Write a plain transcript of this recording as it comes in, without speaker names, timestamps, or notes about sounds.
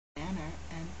manor,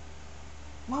 and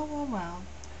well,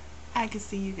 I can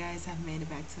see you guys have made it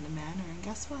back to the manor, and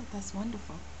guess what? That's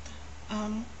wonderful.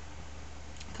 Um,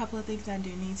 a couple of things I do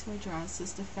need to address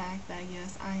is the fact that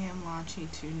yes, I am launching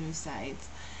two new sites,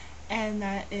 and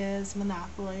that is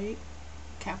Monopoly,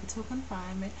 Capital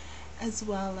Confinement, as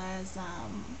well as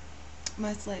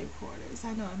my slave quarters.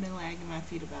 I know I've been lagging my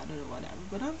feet about it or whatever,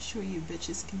 but I'm sure you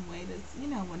bitches can wait as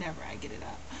whenever I get it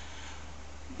up.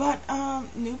 But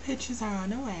new pictures are on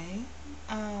the way.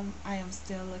 I am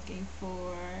still looking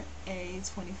for a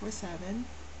 24/7.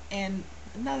 And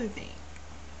another thing,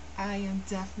 I am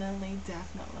definitely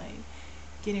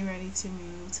getting ready to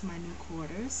move to my new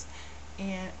quarters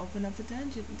and open up a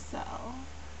dungeon. So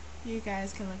you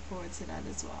guys can look forward to that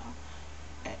as well.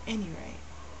 At any rate,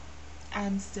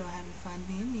 I'm still having fun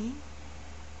being me,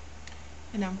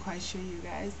 and I'm quite sure you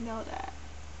guys know that.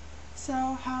 So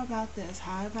how about this?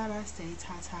 How about I say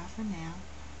ta-ta for now?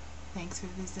 Thanks for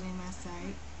visiting my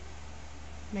site.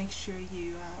 Make sure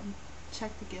you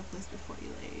check the gift list before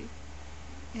you leave.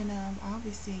 And I'll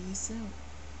be seeing you soon.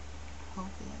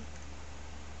 Hopefully.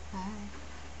 Bye.